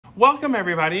Welcome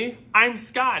everybody, I'm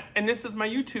Scott and this is my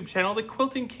YouTube channel, The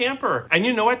Quilting Camper. And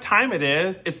you know what time it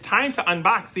is? It's time to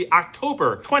unbox the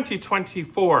October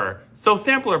 2024 Sew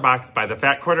Sampler Box by the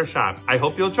Fat Quarter Shop. I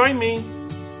hope you'll join me.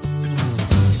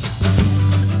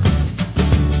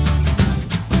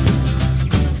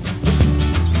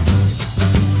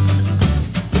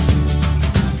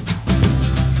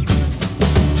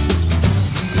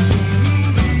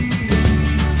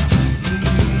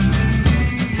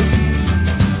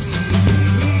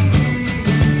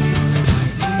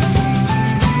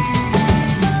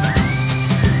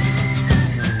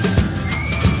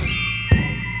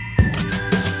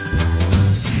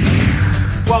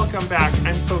 Welcome back.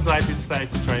 I'm so glad you decided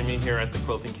to join me here at the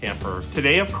Quilting Camper.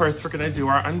 Today, of course, we're going to do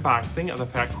our unboxing of the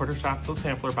Fat Quarter Shop Sew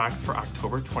Sampler Box for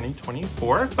October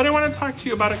 2024. But I want to talk to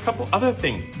you about a couple other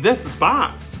things. This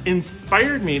box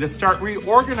inspired me to start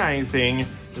reorganizing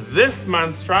this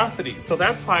monstrosity. So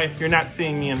that's why you're not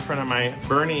seeing me in front of my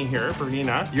Bernie here,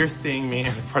 Bernina. You're seeing me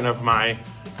in front of my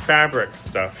fabric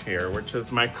stuff here, which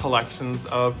is my collections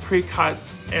of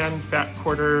pre-cuts and fat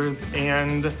quarters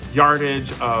and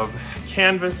yardage of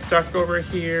canvas duck over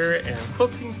here and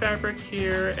quilting fabric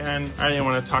here, and I didn't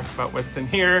want to talk about what's in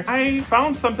here. I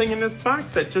found something in this box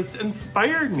that just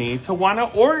inspired me to want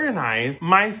to organize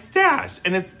my stash,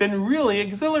 and it's been really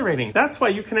exhilarating. That's why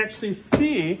you can actually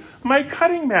see my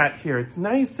cutting mat here. It's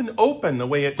nice and open the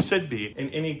way it should be in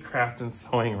any craft and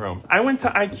sewing room. I went to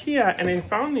IKEA and I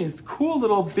found these cool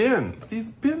little bins.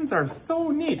 These bins are so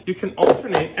neat. You can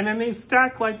alternate and then they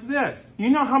stack like this. You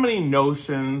know how many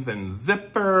notions and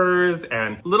zippers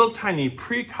and little tiny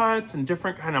pre-cuts and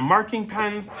different kind of marking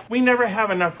pens? We never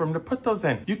have enough room to put those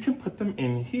in. You can put them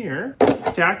in here,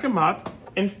 stack them up,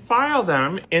 and file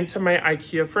them into my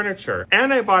IKEA furniture.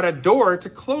 And I bought a door to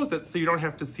close it so you don't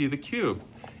have to see the cubes.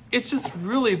 It's just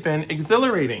really been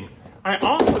exhilarating. I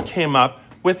also came up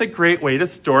with a great way to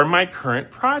store my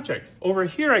current projects. Over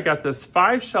here, I got this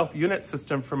 5-shelf unit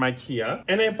system from IKEA,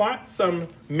 and I bought some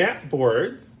mat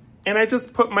boards, and I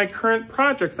just put my current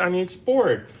projects on each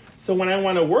board. So when I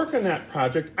want to work on that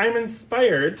project, I'm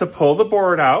inspired to pull the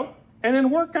board out and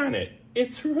then work on it.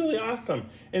 It's really awesome.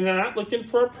 And I'm not looking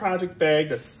for a project bag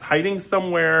that's hiding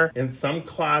somewhere in some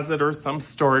closet or some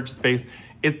storage space.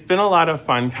 It's been a lot of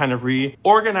fun kind of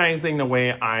reorganizing the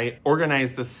way I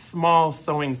organize this small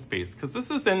sewing space, because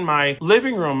this is in my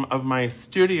living room of my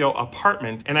studio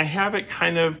apartment, and I have it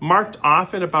kind of marked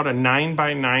off at about a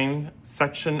 9x9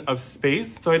 section of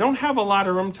space. So I don't have a lot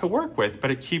of room to work with,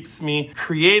 but it keeps me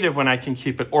creative when I can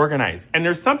keep it organized. And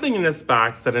there's something in this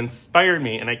box that inspired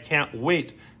me, and I can't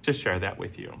wait to share that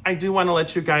with you. I do want to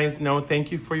let you guys know,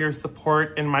 thank you for your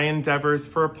support in my endeavors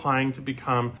for applying to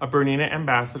become a Bernina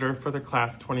Ambassador for the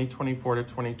class 2024 to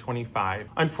 2025.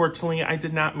 Unfortunately, I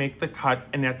did not make the cut,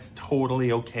 and that's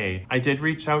totally okay. I did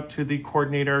reach out to the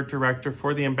coordinator director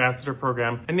for the Ambassador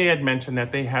program, and they had mentioned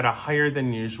that they had a higher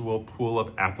than usual pool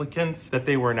of applicants that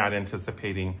they were not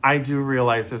anticipating. I do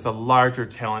realize there's a larger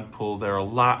talent pool. There are a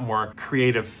lot more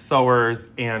creative sewers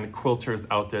and quilters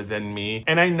out there than me,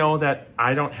 and I know that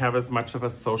I don't have as much of a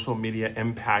social media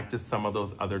impact as some of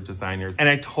those other designers, and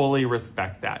I totally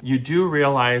respect that. You do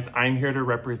realize I'm here to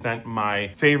represent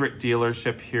my favorite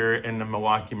dealership here in the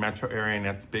Milwaukee metro area, and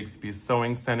that's Bigsby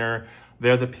Sewing Center.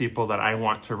 They're the people that I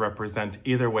want to represent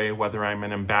either way, whether I'm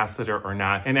an ambassador or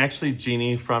not. And actually,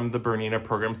 Jeannie from the Bernina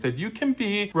program said, you can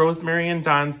be Rosemary and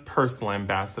Don's personal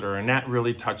ambassador, and that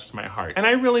really touched my heart. And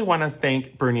I really want to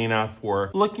thank Bernina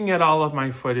for looking at all of my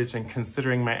footage and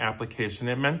considering my application.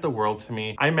 It meant the world to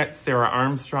me. I met Sarah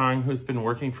Armstrong, who's been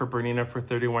working for Bernina for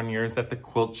 31 years at the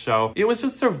Quilt Show. It was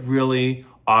just a really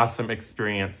awesome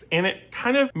experience, and it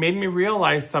kind of made me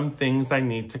realize some things I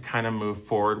need to kind of move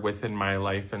forward with in my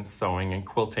life and sewing and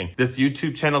quilting. This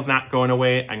YouTube channel is not going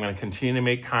away. I'm going to continue to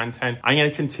make content. I'm going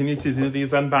to continue to do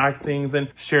these unboxings and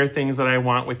share things that I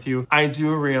want with you. I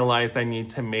do realize I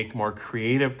need to make more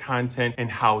creative content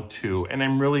and how to, and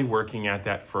I'm really working at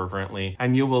that fervently,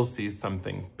 and you will see some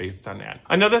things based on that.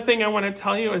 Another thing I want to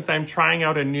tell you is I'm trying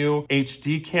out a new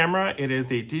HD camera. It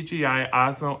is a DJI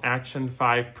Osmo Action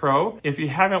 5 Pro. If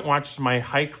you haven't watched my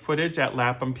hike footage at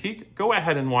Lapham Peak, go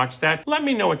ahead and watch that. Let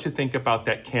me know what you think about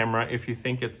that camera, if you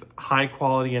think it's high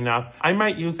quality enough. I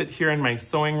might use it here in my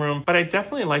sewing room, but I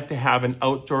definitely like to have an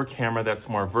outdoor camera that's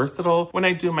more versatile when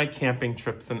I do my camping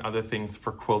trips and other things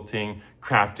for quilting,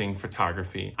 crafting,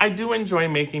 photography. I do enjoy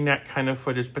making that kind of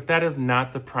footage, but that is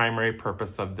not the primary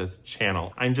purpose of this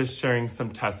channel. I'm just sharing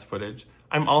some test footage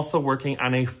I'm also working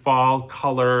on a fall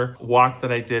color walk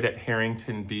that I did at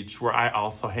Harrington Beach, where I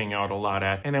also hang out a lot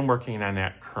at, and I'm working on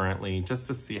that currently just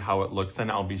to see how it looks, and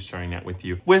I'll be sharing that with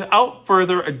you. Without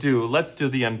further ado, let's do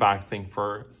the unboxing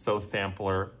for Sew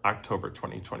Sampler October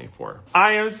 2024.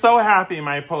 I am so happy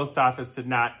my post office did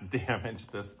not damage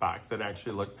this box. It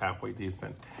actually looks halfway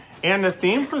decent. And the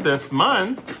theme for this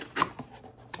month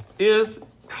is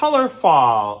Color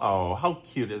Fall. Oh, how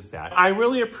cute is that? I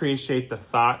really appreciate the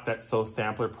thought that Sew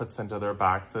Sampler puts into their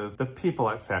boxes. The people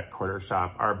at Fat Quarter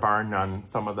Shop are bar none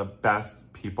some of the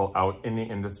best people out in the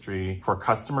industry for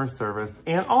customer service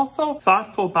and also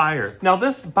thoughtful buyers. Now,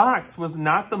 this box was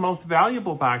not the most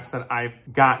valuable box that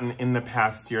I've gotten in the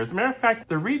past year. As a matter of fact,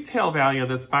 the retail value of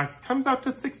this box comes out to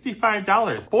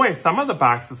 $65. Boy, some of the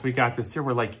boxes we got this year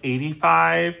were like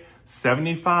 $85,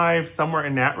 $75, somewhere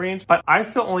in that range, but I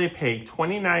still only paid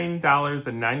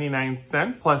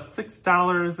 $29.99 plus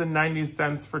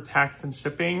 $6.90 for tax and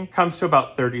shipping, comes to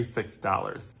about $36.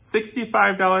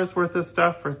 $65 worth of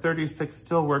stuff for $36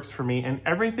 still works for me, and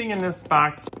everything in this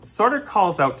box sort of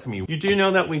calls out to me. You do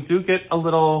know that we do get a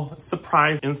little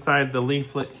surprise inside the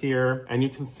leaflet here, and you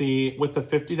can see with the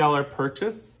 $50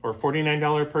 purchase or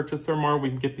 $49 purchase or more, we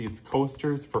can get these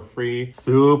coasters for free.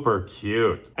 Super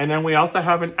cute. And then we also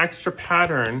have an extra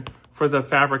pattern for the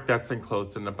fabric that's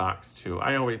enclosed in the box too.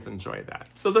 I always enjoy that.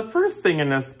 So the first thing in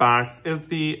this box is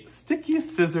the sticky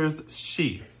scissors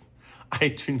sheaths. I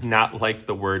do not like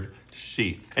the word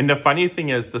sheath. And the funny thing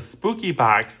is the spooky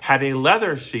box had a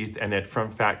leather sheath in it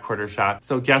from Fat Quarter Shop.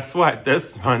 So guess what?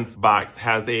 This month's box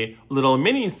has a little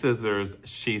mini scissors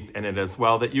sheath in it as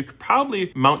well that you could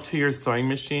probably mount to your sewing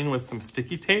machine with some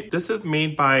sticky tape. This is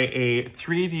made by a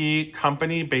 3D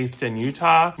company based in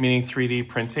Utah, meaning 3D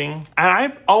printing. And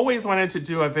I've always wanted to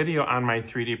do a video on my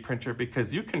 3D printer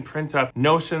because you can print up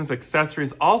notions,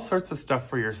 accessories, all sorts of stuff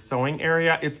for your sewing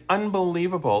area. It's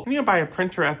unbelievable. You can buy a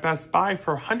printer at Best Buy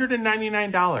for $199.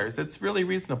 It's really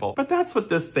reasonable, but that's what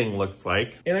this thing looks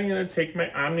like. And I'm gonna take my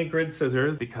Omni Grid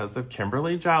scissors because of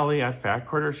Kimberly Jolly at Fat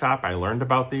Quarter Shop. I learned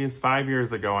about these 5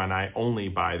 years ago and I only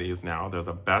buy these now. They're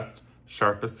the best,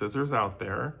 sharpest scissors out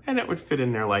there, and it would fit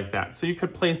in there like that. So you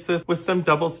could place this with some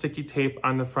double sticky tape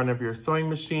on the front of your sewing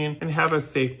machine and have a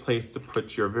safe place to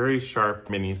put your very sharp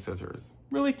mini scissors.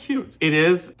 Really cute. It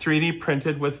is 3D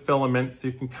printed with filament, so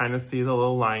you can kind of see the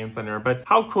little lines on there, but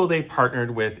how cool they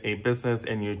partnered with a business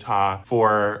in Utah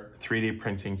for 3D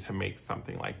printing to make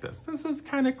something like this. This is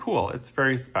kind of cool. It's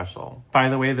very special. By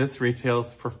the way, this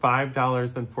retails for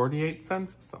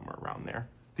 $5.48, somewhere around there.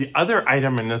 The other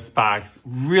item in this box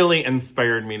really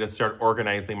inspired me to start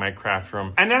organizing my craft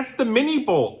room, and that's the mini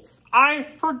bolts. I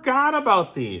forgot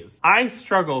about these. I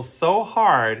struggle so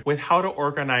hard with how to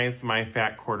organize my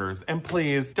fat quarters, and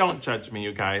please don't judge me,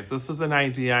 you guys. This was an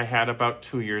idea I had about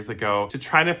 2 years ago to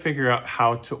try to figure out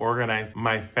how to organize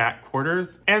my fat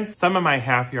quarters and some of my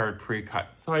half-yard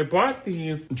pre-cuts. So I bought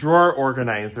these drawer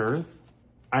organizers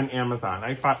on Amazon.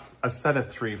 I bought a set of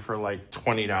 3 for like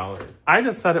 $20. I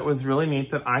just thought it was really neat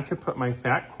that I could put my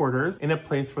fat quarters in a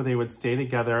place where they would stay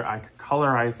together. I could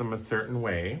colorize them a certain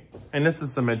way. And this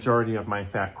is the majority of my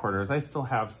fat quarters. I still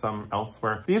have some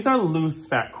elsewhere. These are loose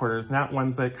fat quarters, not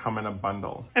ones that come in a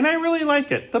bundle. And I really like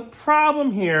it. The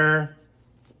problem here,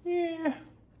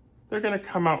 they're gonna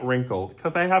come out wrinkled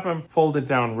because I have them folded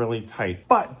down really tight.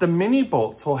 But the mini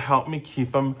bolts will help me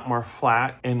keep them more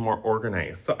flat and more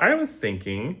organized. So I was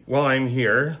thinking, while I'm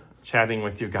here chatting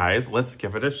with you guys, let's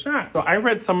give it a shot. So I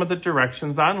read some of the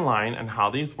directions online on how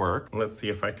these work. Let's see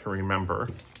if I can remember.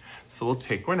 So we'll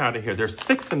take one out of here. There's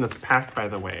 6 in this pack, by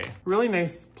the way. Really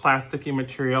nice plasticky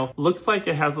material. Looks like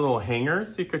it has a little hanger,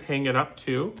 so you could hang it up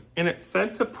too. And it's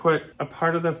said to put a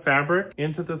part of the fabric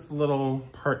into this little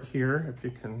part here, if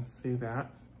you can see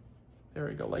that. There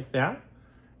we go, like that.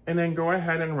 And then go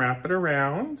ahead and wrap it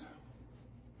around.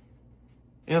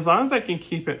 And as long as I can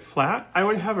keep it flat, I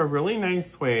would have a really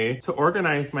nice way to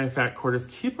organize my fat quarters,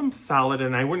 keep them solid,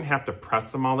 and I wouldn't have to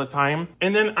press them all the time.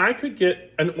 And then I could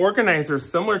get an organizer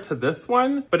similar to this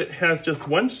one, but it has just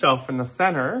one shelf in the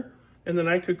center. And then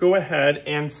I could go ahead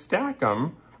and stack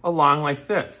them along like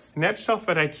this. And that shelf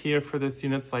at IKEA for this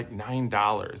unit's like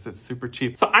 $9. It's super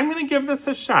cheap. So I'm gonna give this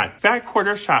a shot. Fat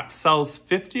Quarter Shop sells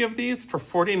 50 of these for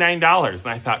 $49.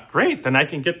 And I thought, great, then I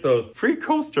can get those free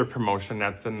coaster promotion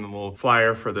that's in the little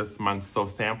flyer for this month's Sew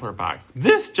Sampler box.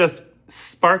 This just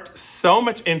sparked so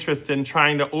much interest in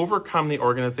trying to overcome the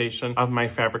organization of my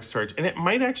fabric storage. And it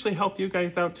might actually help you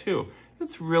guys out too.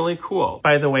 It's really cool.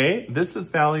 By the way, this is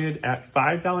valued at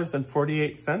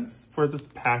 $5.48 for this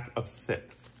pack of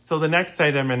 6. So the next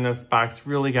item in this box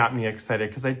really got me excited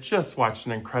because I just watched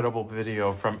an incredible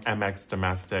video from MX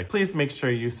Domestic. Please make sure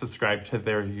you subscribe to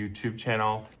their YouTube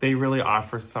channel. They really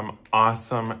offer some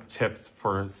awesome tips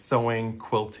for sewing,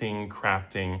 quilting,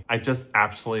 crafting. I just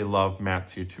absolutely love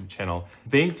Matt's YouTube channel.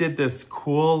 They did this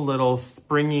cool little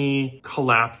springy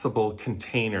collapsible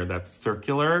container that's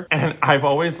circular, and I've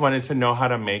always wanted to know how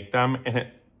to make them, and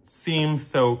it seems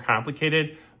so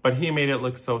complicated, but he made it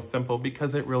look so simple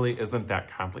because it really isn't that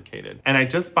complicated. And I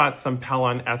just bought some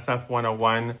Pellon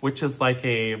SF101, which is like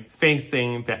a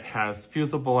facing that has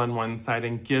fusible on one side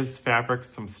and gives fabric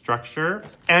some structure.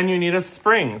 And you need a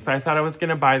spring. So I thought I was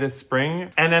gonna buy this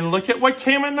spring, and then look at what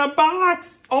came in the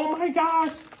box. Oh my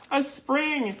gosh, a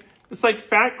spring. It's like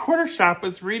Fat Quarter Shop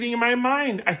was reading my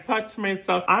mind. I thought to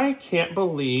myself, I can't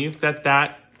believe that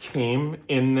that came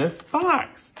in this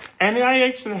box. And I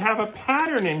actually have a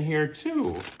pattern in here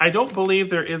too. I don't believe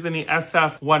there is any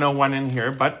SF101 in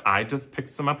here, but I just picked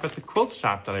some up at the quilt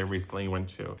shop that I recently went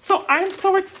to. So I'm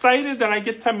so excited that I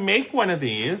get to make one of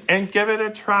these and give it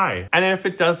a try. And if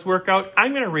it does work out,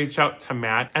 I'm gonna reach out to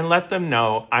Matt and let them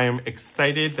know I am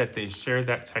excited that they shared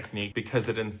that technique because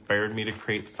it inspired me to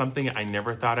create something I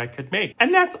never thought I could make.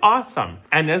 And that's awesome.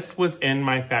 And this was in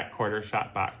my Fat Quarter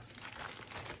Shop box.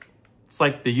 It's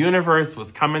like the universe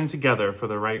was coming together for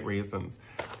the right reasons.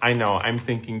 I know I'm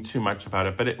thinking too much about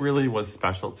it, but it really was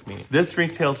special to me. This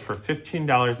retails for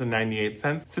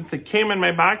 $15.98. Since it came in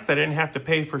my box, I didn't have to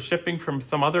pay for shipping from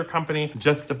some other company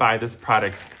just to buy this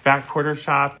product. Fat Quarter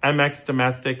Shop, MX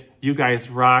Domestic, you guys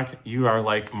rock. You are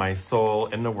like my soul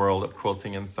in the world of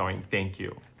quilting and sewing. Thank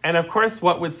you. And of course,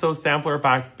 what would Sew Sampler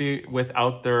Box be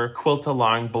without their Quilt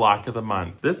Along block of the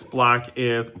month? This block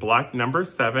is block number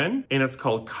 7, and it's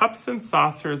called Cups and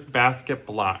Saucers Basket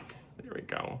Block. There we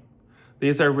go.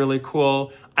 These are really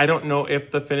cool. I don't know if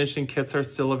the finishing kits are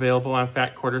still available on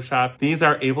Fat Quarter Shop. These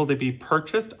are able to be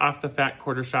purchased off the Fat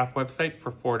Quarter Shop website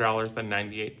for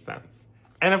 $4.98.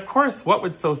 And of course, what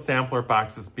would Sew Sampler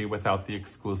boxes be without the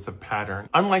exclusive pattern?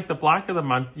 Unlike the block of the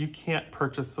month, you can't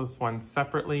purchase this one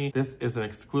separately. This is an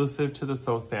exclusive to the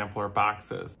Sew Sampler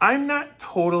boxes. I'm not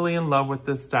totally in love with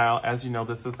this style. As you know,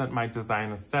 this isn't my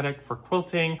design aesthetic for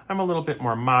quilting. I'm a little bit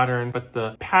more modern, but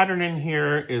the pattern in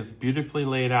here is beautifully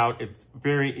laid out. It's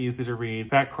very easy to read.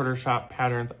 Fat Quarter Shop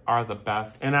patterns are the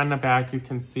best. And on the back, you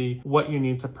can see what you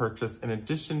need to purchase. In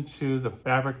addition to the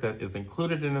fabric that is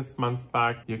included in this month's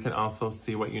box, you can also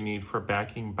see what you need for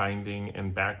backing, binding,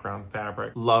 and background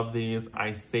fabric. Love these.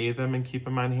 I save them and keep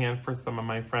them on hand for some of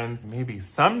my friends. Maybe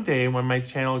someday when my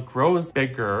channel grows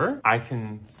bigger, I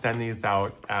can send these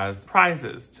out as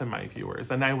prizes to my viewers,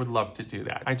 and I would love to do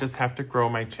that. I just have to grow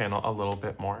my channel a little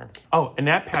bit more. Oh, and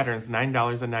that pattern is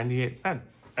 $9.98.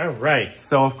 All right,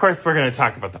 so of course we're gonna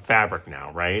talk about the fabric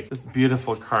now, right? This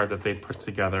beautiful card that they put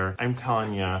together. I'm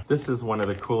telling you, this is one of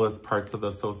the coolest parts of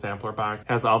the Sew Sampler box.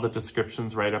 Has all the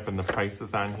descriptions right up and the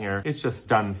prices on here. It's just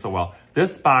done so well.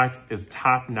 This box is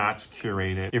top-notch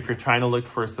curated. If you're trying to look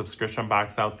for a subscription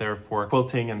box out there for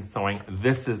quilting and sewing,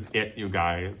 this is it, you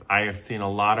guys. I have seen a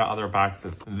lot of other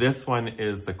boxes. This one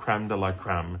is the creme de la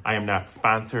creme. I am not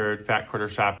sponsored. Fat Quarter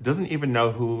Shop doesn't even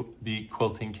know who the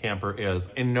Quilting Camper is.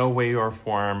 In no way or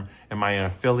form am I an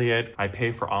affiliate. I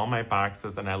pay for all my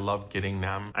boxes and I love getting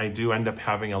them. I do end up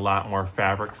having a lot more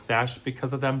fabric stashed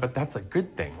because of them, but that's a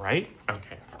good thing, right?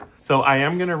 Okay. So I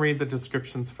am gonna read the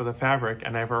descriptions for the fabric,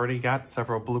 and I've already got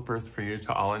several bloopers for you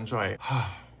to all enjoy.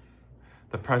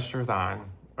 The pressure's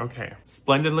on. Okay.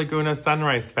 Splendid Laguna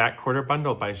Sunrise Fat Quarter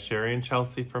Bundle by Sherry and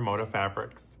Chelsea for Moda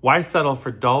Fabrics. Why settle for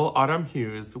dull autumn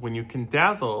hues when you can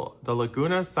dazzle the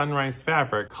Laguna Sunrise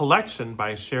Fabric Collection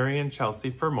by Sherry and Chelsea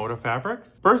for Moda Fabrics?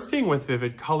 Bursting with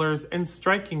vivid colors and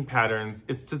striking patterns,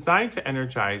 it's designed to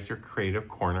energize your creative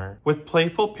corner. With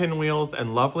playful pinwheels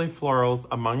and lovely florals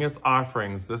among its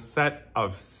offerings, this set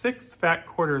of 6 fat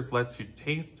quarters lets you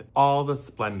taste all the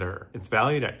splendor. It's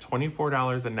valued at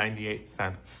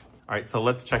 $24.98. All right, so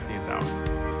let's check these out.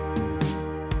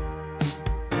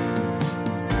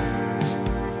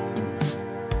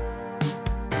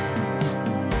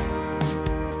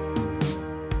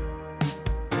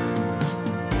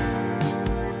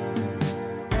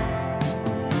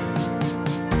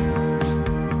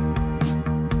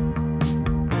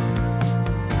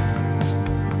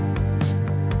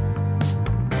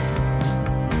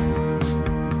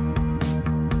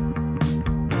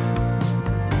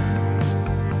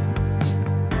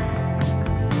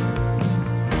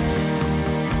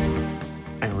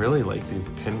 Really like these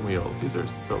pinwheels. wheels. These are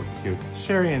so cute.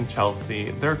 Sherry and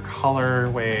Chelsea, their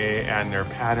colorway and their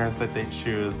patterns that they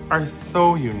choose are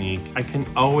so unique. I can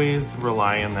always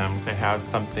rely on them to have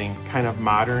something kind of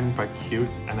modern but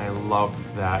cute, and I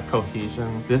loved that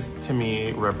cohesion. This to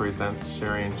me represents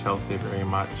Sherry and Chelsea very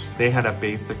much. They had a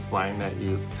basics line that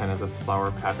used kind of this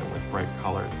flower pattern with bright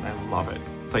colors, and I love it.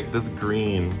 It's like this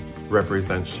green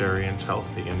represents Sherry and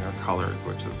Chelsea in their colors,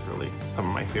 which is really some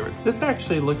of my favorites. This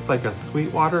actually looks like a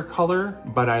Sweetwater color,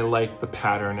 but I like the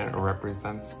pattern and it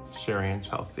represents Sherry and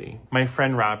Chelsea. My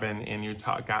friend Robin in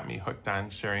Utah got me hooked on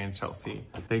Sherry and Chelsea.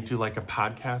 They do like a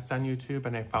podcast on YouTube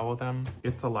and I follow them.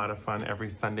 It's a lot of fun. Every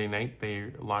Sunday night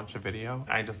they launch a video.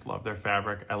 I just love their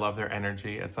fabric. I love their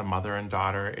energy. It's a mother and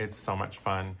daughter. It's so much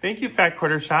fun. Thank you, Fat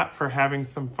Quarter Shop, for having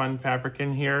some fun fabric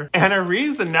in here. And a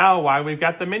reason now why we've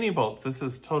got the mini bolts. This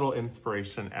is total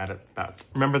inspiration at its best.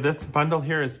 Remember, this bundle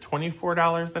here is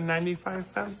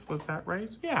 $24.95. Was that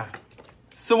right? Yeah.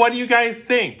 So what do you guys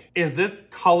think? Is this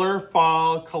color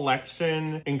fall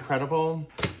collection incredible?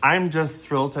 I'm just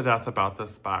thrilled to death about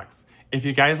this box. If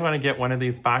you guys want to get one of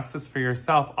these boxes for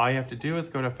yourself, all you have to do is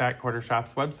go to Fat Quarter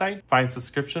Shop's website, find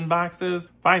subscription boxes,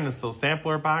 find the Soul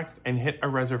Sampler box, and hit a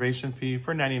reservation fee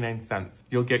for 99 cents.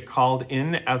 You'll get called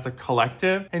in as a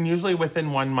collective, and usually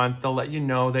within 1 month, they'll let you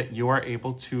know that you are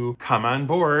able to come on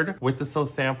board with the Soul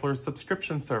Sampler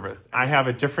subscription service. I have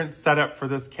a different setup for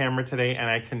this camera today, and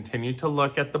I continue to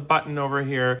look at the button over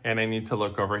here, and I need to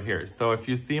look over here. So if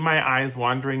you see my eyes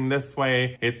wandering this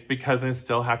way, it's because I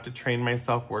still have to train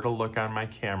myself where to look on my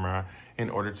camera in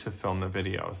order to film the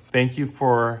videos. Thank you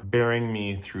for bearing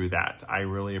me through that. I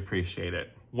really appreciate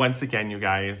it. Once again, you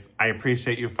guys, I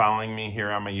appreciate you following me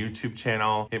here on my YouTube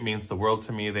channel. It means the world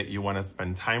to me that you want to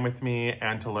spend time with me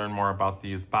and to learn more about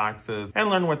these boxes and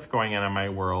learn what's going on in my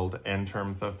world in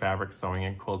terms of fabric sewing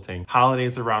and quilting.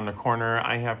 Holidays around the corner.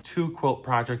 I have 2 quilt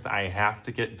projects I have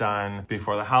to get done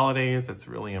before the holidays. It's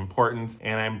really important,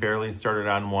 and I'm barely started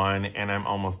on one and I'm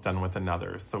almost done with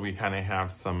another. So we kind of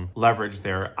have some leverage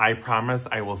there. I promise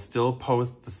I will still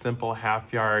post the simple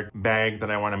half yard bag that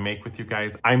I want to make with you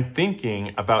guys. I'm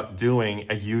thinking about doing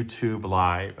a YouTube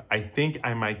live. I think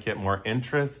I might get more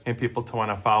interest and people to want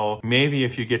to follow. Maybe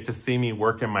if you get to see me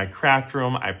work in my craft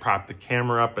room, I prop the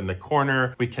camera up in the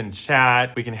corner, we can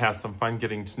chat, we can have some fun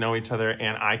getting to know each other,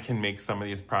 and I can make some of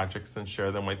these projects and share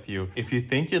them with you. If you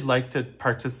think you'd like to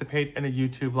participate in a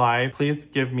YouTube live, please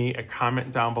give me a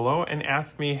comment down below and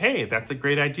ask me, hey, that's a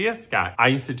great idea, Scott. I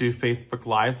used to do Facebook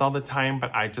Lives all the time,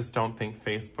 but I just don't think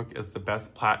Facebook is the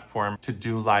best platform to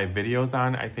do live videos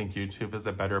on. I think YouTube is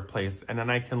a better place, and then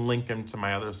I can link them to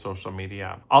my other social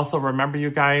media. Also, remember, you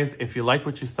guys, if you like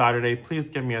what you saw today, please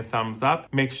give me a thumbs up.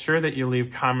 Make sure that you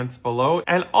leave comments below,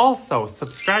 and also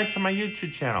subscribe to my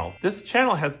YouTube channel. This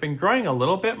channel has been growing a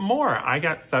little bit more. I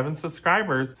got 7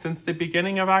 subscribers since the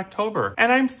beginning of October,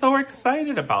 and I'm so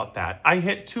excited about that. I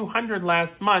hit 200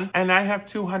 last month, and I have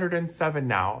 207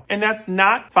 now. And that's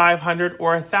not 500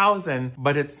 or 1,000,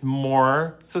 but it's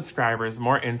more subscribers,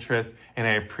 more interest, and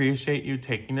I appreciate you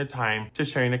taking the time to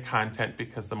sharing the content,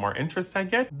 because the more interest I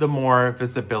get, the more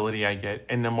visibility I get,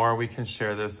 and the more we can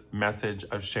share this message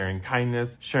of sharing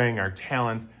kindness, sharing our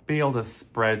talents, be able to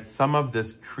spread some of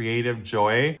this creative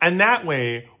joy, and that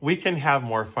way we can have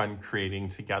more fun creating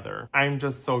together. I'm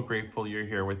just so grateful you're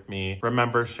here with me.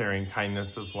 Remember, sharing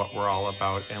kindness is what we're all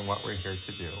about and what we're here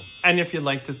to do. And if you'd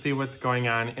like to see what's going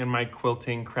on in my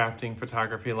quilting, crafting,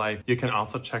 photography life, you can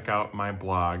also check out my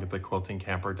blog,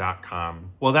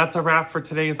 thequiltingcamper.com. Well, that's a wrap for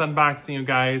today's unboxing, you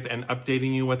guys, and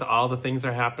updating you with all the things that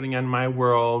are happening in my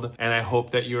world. And I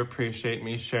hope that you appreciate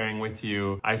me sharing with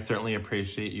you. I certainly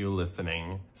appreciate you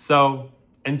listening. So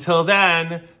until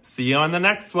then, see you on the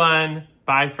next one.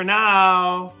 Bye for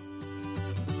now.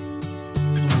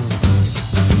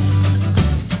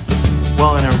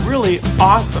 Well, and a really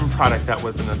awesome product that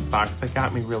was in this box that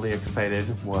got me really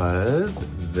excited was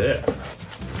this.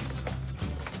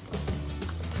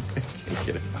 I can't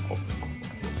get it out.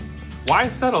 Why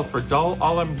settle for dull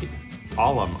autumn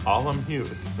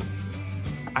hues?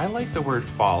 I like the word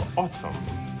fall, autumn,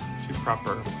 too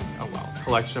proper. Oh well.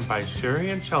 Collection by Sherry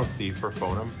and Chelsea for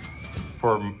photo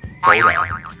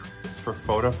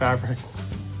fabrics.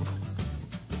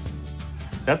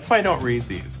 That's why I don't read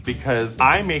these, because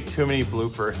I make too many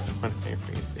bloopers when I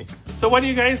read these. So what do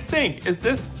you guys think? Is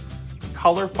this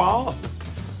color fall?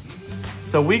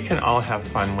 So we can all have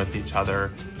fun with each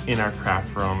other in our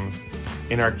craft rooms,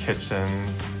 in our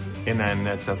kitchens, and then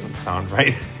that doesn't sound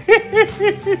right.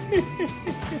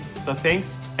 So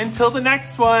thanks until the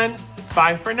next one.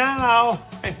 Bye for now.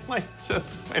 My light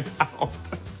just went out.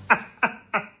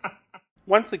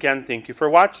 Once again, thank you for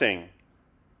watching.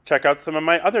 Check out some of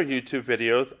my other YouTube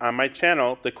videos on my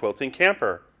channel, The Quilting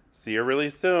Camper. See you really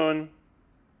soon.